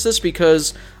experience this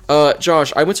because,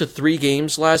 Josh, I went to 3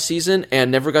 games last season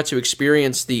and never got to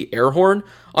experience the air horn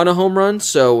on a home run,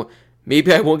 so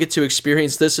maybe I won't get to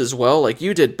experience this as well like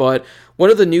you did, but one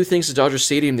of the new things at Dodger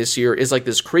Stadium this year is like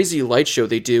this crazy light show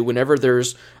they do whenever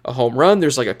there's a home run,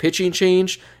 there's like a pitching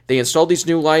change. They install these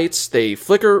new lights, they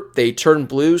flicker, they turn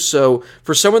blue. So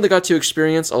for someone that got to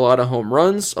experience a lot of home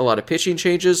runs, a lot of pitching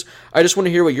changes, I just want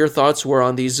to hear what your thoughts were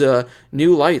on these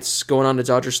new lights going on at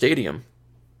Dodger Stadium.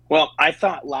 Well, I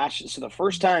thought so the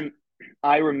first time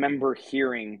I remember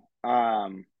hearing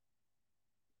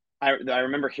I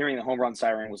remember hearing the home run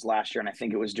siren was last year, and I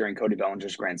think it was during Cody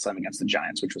Bellinger's grand slam against the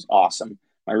Giants, which was awesome.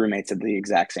 My roommate said the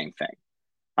exact same thing.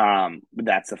 But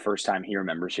that's the first time he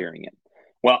remembers hearing it.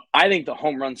 Well, I think the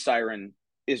home run siren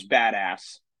is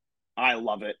badass. I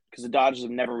love it because the Dodgers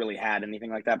have never really had anything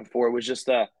like that before. It was just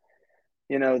I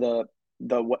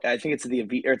think it's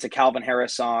a Calvin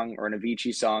Harris song or an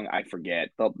Avicii song. I forget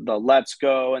the Let's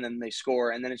Go, and then they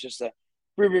score, and then it's just a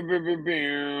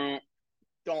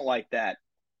don't like that.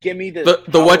 Give me this.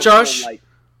 The what, Josh?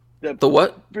 The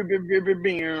what?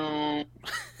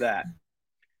 That.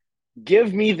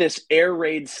 Give me this air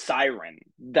raid siren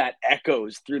that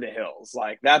echoes through the hills.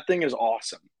 Like, that thing is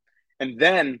awesome. And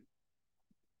then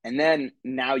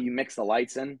now you mix the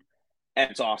lights in,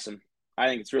 and it's awesome. I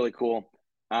think it's really cool.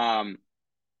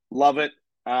 Love it.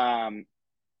 I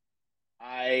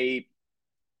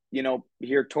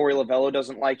hear Torey Lovello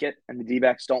doesn't like it, and the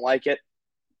DBacks don't like it.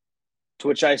 To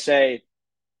which I say,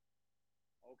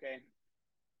 okay.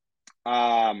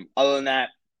 Other than that,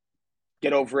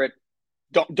 get over it.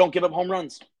 Don't give up home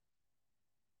runs.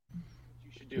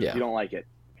 You should do if you don't like it.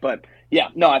 But yeah,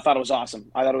 no, I thought it was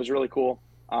awesome. I thought it was really cool.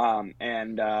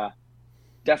 And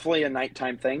definitely a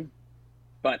nighttime thing.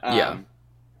 But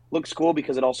looks cool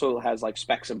because it also has like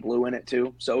specks of blue in it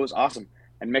too. So it was awesome.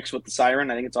 And mixed with the siren,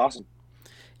 I think it's awesome.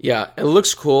 Yeah, it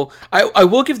looks cool. I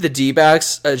will give the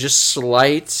D-backs just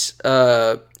slight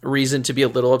reason to be a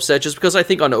little upset, just because I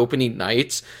think on opening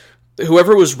nights,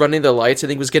 whoever was running the lights, I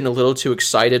think, was getting a little too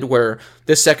excited, where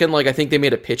the second, like, I think they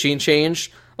made a pitching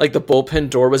change, like, the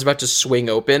bullpen door was about to swing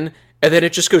open, and then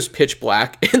it just goes pitch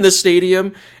black in the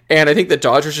stadium, and I think the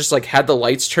Dodgers just, like, had the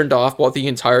lights turned off while the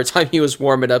entire time he was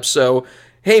warming up, so,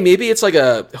 hey, maybe it's like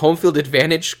a home field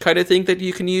advantage kind of thing that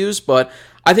you can use, but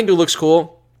I think it looks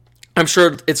cool. I'm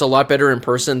sure it's a lot better in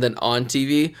person than on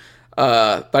TV,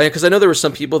 but because I know there were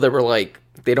some people that were like,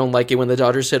 they don't like it when the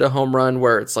Dodgers hit a home run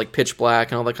where it's like pitch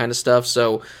black and all that kind of stuff.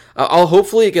 So I'll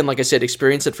hopefully, again, like I said,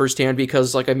 experience it firsthand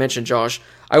because, like I mentioned, Josh,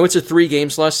 I went to 3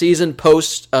 games last season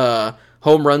post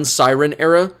home run siren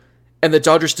era, and the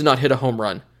Dodgers did not hit a home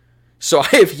run. So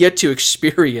I have yet to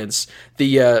experience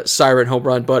the siren home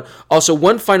run. But also,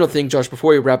 one final thing, Josh,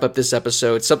 before we wrap up this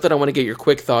episode, something I want to get your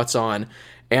quick thoughts on.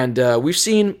 And we've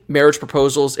seen marriage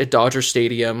proposals at Dodger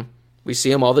Stadium. We see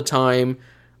them all the time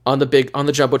on the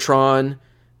Jumbotron.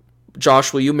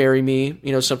 Josh, will you marry me?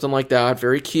 You know, something like that.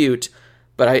 Very cute.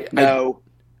 But No.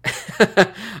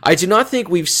 I do not think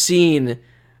we've seen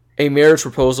a marriage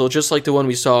proposal just like the one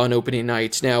we saw on opening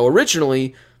night. Now,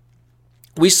 originally,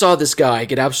 we saw this guy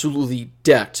get absolutely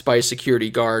decked by a security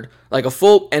guard, like a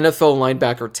full NFL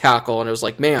linebacker tackle, and it was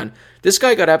like, man, this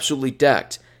guy got absolutely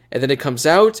decked. And then it comes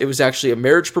out, it was actually a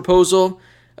marriage proposal.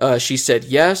 She said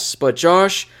yes, but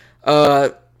Josh,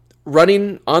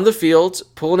 running on the field,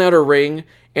 pulling out a ring,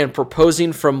 and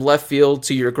proposing from left field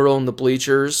to your girl in the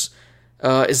bleachers,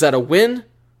 is that a win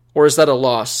or is that a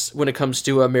loss when it comes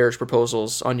to marriage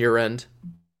proposals on your end?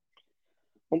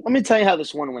 Well, let me tell you how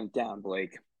this one went down,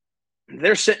 Blake.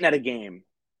 They're sitting at a game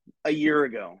a year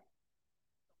ago.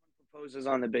 Someone proposes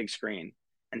on the big screen.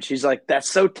 And she's like, that's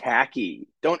so tacky.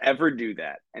 Don't ever do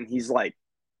that. And he's like,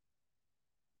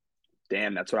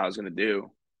 damn, that's what I was going to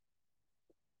do.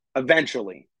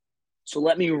 Eventually. So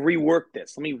let me rework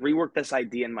this. Let me rework this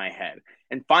idea in my head.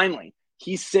 And finally,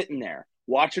 he's sitting there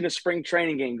watching a spring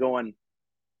training game going,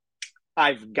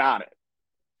 I've got it.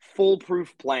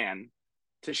 Foolproof plan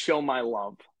to show my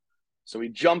love. So he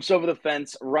jumps over the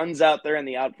fence, runs out there in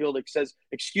the outfield, says,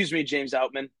 excuse me, James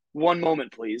Outman, one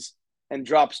moment, please. And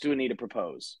drops to a knee to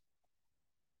propose.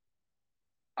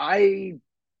 I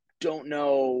don't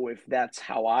know if that's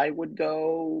how I would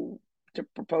go to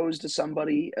propose to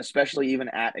somebody, especially even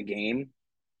at a game.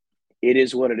 It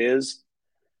is what it is.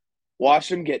 Watch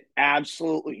him get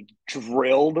absolutely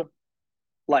drilled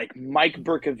like Mike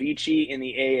Bercovici in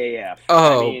the AAF.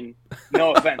 Oh. I mean,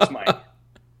 no offense, Mike.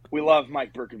 We love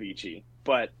Mike Bercovici,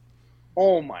 but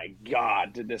oh my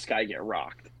God, did this guy get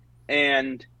rocked.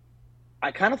 And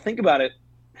I kind of think about it.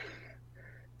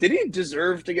 Did he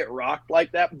deserve to get rocked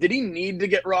like that? Did he need to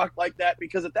get rocked like that?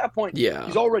 Because at that point,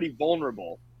 he's already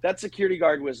vulnerable. That security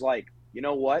guard was like, you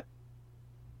know what?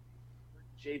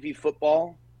 JV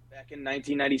football back in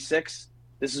 1996,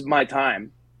 this is my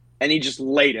time. And he just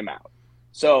laid him out.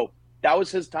 So that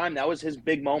was his time. That was his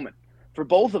big moment for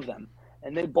both of them.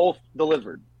 And they both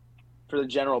delivered for the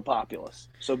general populace.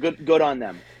 So good on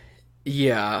them.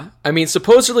 Yeah. I mean,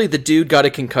 supposedly the dude got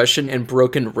a concussion and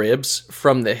broken ribs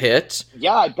from the hit.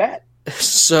 Yeah, I bet.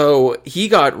 So he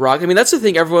got rocked. I mean, that's the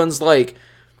thing. Everyone's like,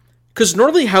 because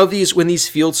normally when these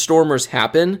field stormers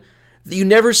happen, you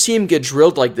never see them get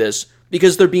drilled like this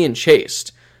because they're being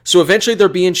chased. So eventually they're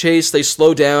being chased. They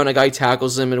slow down. A guy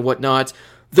tackles them and whatnot.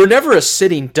 They're never a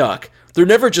sitting duck. They're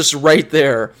never just right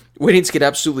there waiting to get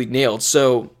absolutely nailed.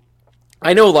 So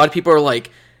I know a lot of people are like,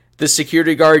 the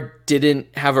security guard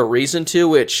didn't have a reason to,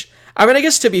 which, I mean, I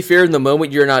guess to be fair, in the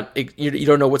moment you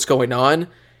don't know what's going on.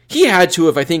 He had to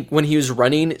have, I think, when he was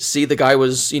running, see the guy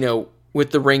was, with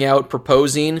the ring out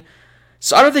proposing.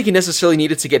 So I don't think he necessarily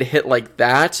needed to get hit like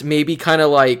that. Maybe kind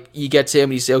of like you get to him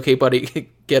and you say, okay,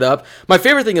 buddy, get up. My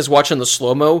favorite thing is watching the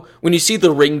slow-mo. When you see the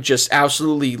ring just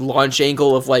absolutely launch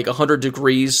angle of like 100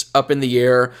 degrees up in the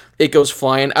air, it goes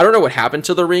flying. I don't know what happened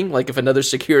to the ring, like if another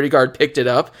security guard picked it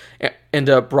up and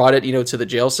brought it, to the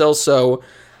jail cell. So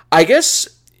I guess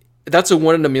that's a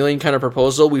 1 in a million kind of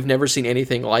proposal. We've never seen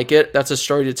anything like it. That's a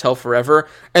story to tell forever.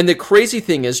 And the crazy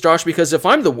thing is, Josh, because if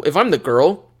I'm the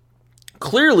girl,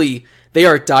 clearly they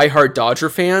are diehard Dodger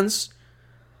fans.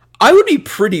 I would be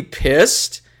pretty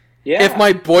pissed if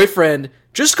my boyfriend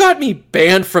just got me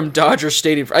banned from Dodger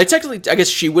Stadium. I guess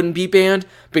she wouldn't be banned,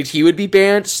 but he would be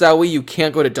banned, so that way you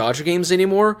can't go to Dodger games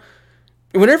anymore.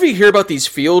 Whenever you hear about these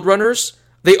field runners,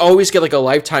 they always get like a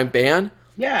lifetime ban.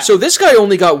 Yeah. So this guy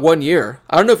only got 1 year.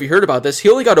 I don't know if you heard about this. He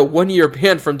only got a 1 year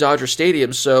ban from Dodger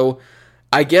Stadium, so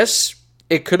I guess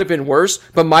it could have been worse.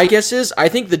 But my guess is, I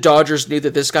think the Dodgers knew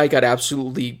that this guy got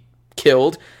absolutely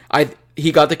killed.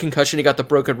 He got the concussion, he got the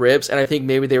broken ribs, and I think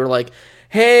maybe they were like,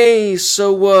 hey,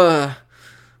 so,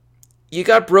 you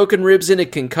got broken ribs and a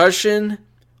concussion?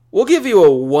 We'll give you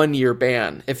a 1 year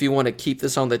ban if you want to keep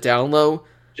this on the down low.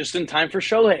 Just in time for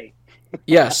Shohei.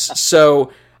 Yes,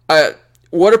 so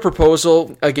what a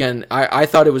proposal. Again, I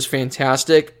thought it was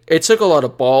fantastic. It took a lot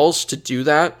of balls to do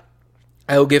that.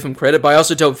 I will give him credit, but I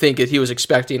also don't think that he was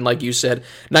expecting, like you said,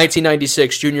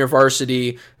 1996 junior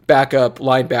varsity backup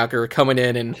linebacker coming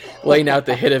in and laying out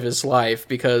the hit of his life,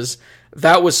 because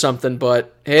that was something.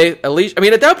 But hey, at least, I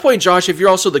mean, at that point, Josh, if you're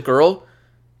also the girl,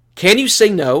 can you say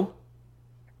no?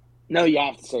 No, you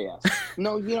have to say yes.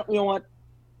 No, you know what?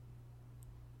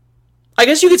 I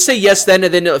guess you could say yes then,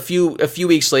 and then a few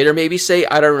weeks later maybe say,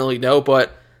 I don't really know,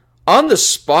 but on the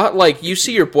spot, like, you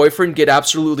see your boyfriend get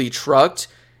absolutely trucked,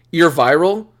 you're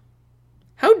viral,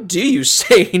 how do you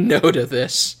say no to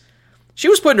this? She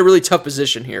was put in a really tough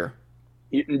position here.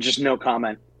 Just no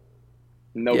comment.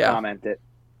 No comment.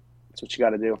 That's what you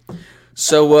got to do.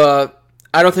 So,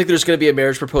 I don't think there's going to be a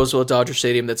marriage proposal at Dodger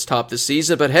Stadium that's topped this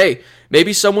season, but hey,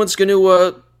 maybe someone's going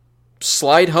to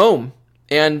slide home.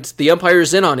 And the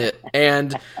umpire's in on it.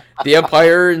 And the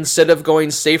umpire, instead of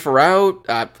going safer route,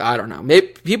 I don't know. Maybe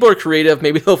people are creative.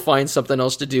 Maybe they'll find something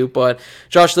else to do. But,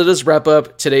 Josh, let us wrap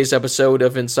up today's episode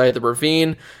of Inside the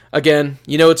Ravine. Again,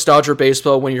 you know it's Dodger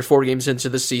baseball when you're 4 games into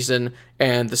the season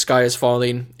and the sky is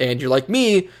falling. And you're like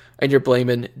me, and you're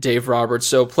blaming Dave Roberts.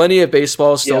 So plenty of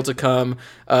baseball still to come.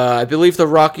 I believe the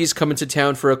Rockies come into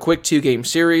town for a quick 2-game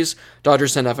series.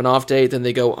 Dodgers then have an off day. Then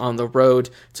they go on the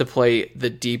road to play the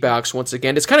DBacks once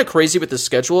again. It's kind of crazy with the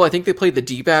schedule. I think they played the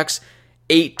DBacks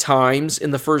 8 times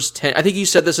in the first 10. I think you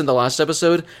said this in the last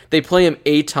episode. They play them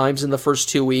 8 times in the first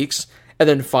 2 weeks and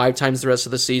then 5 times the rest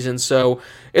of the season. So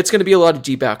it's going to be a lot of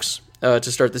DBacks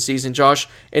to start the season. Josh,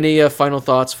 any final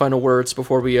thoughts, final words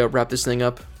before we wrap this thing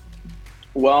up?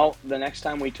 Well, the next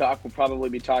time we talk, we'll probably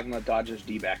be talking about Dodgers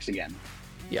D-backs again.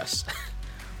 Yes.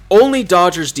 Only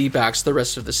Dodgers D-backs the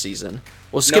rest of the season.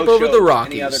 We'll skip over the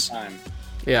Rockies. Any other time.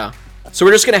 Yeah. So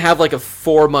we're just going to have like a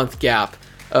 4-month gap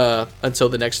until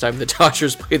the next time the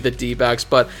Dodgers play the D-backs.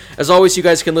 But as always, you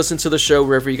guys can listen to the show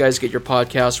wherever you guys get your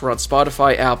podcasts. We're on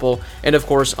Spotify, Apple, and of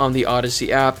course on the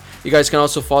Odyssey app. You guys can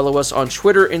also follow us on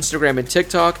Twitter, Instagram, and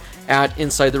TikTok at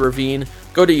Inside the Ravine.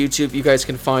 Go to YouTube. You guys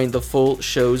can find the full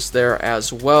shows there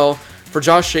as well. For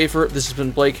Josh Schaefer, this has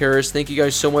been Blake Harris. Thank you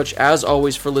guys so much, as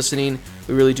always, for listening.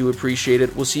 We really do appreciate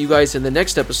it. We'll see you guys in the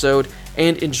next episode,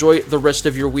 and enjoy the rest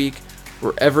of your week,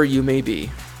 wherever you may be.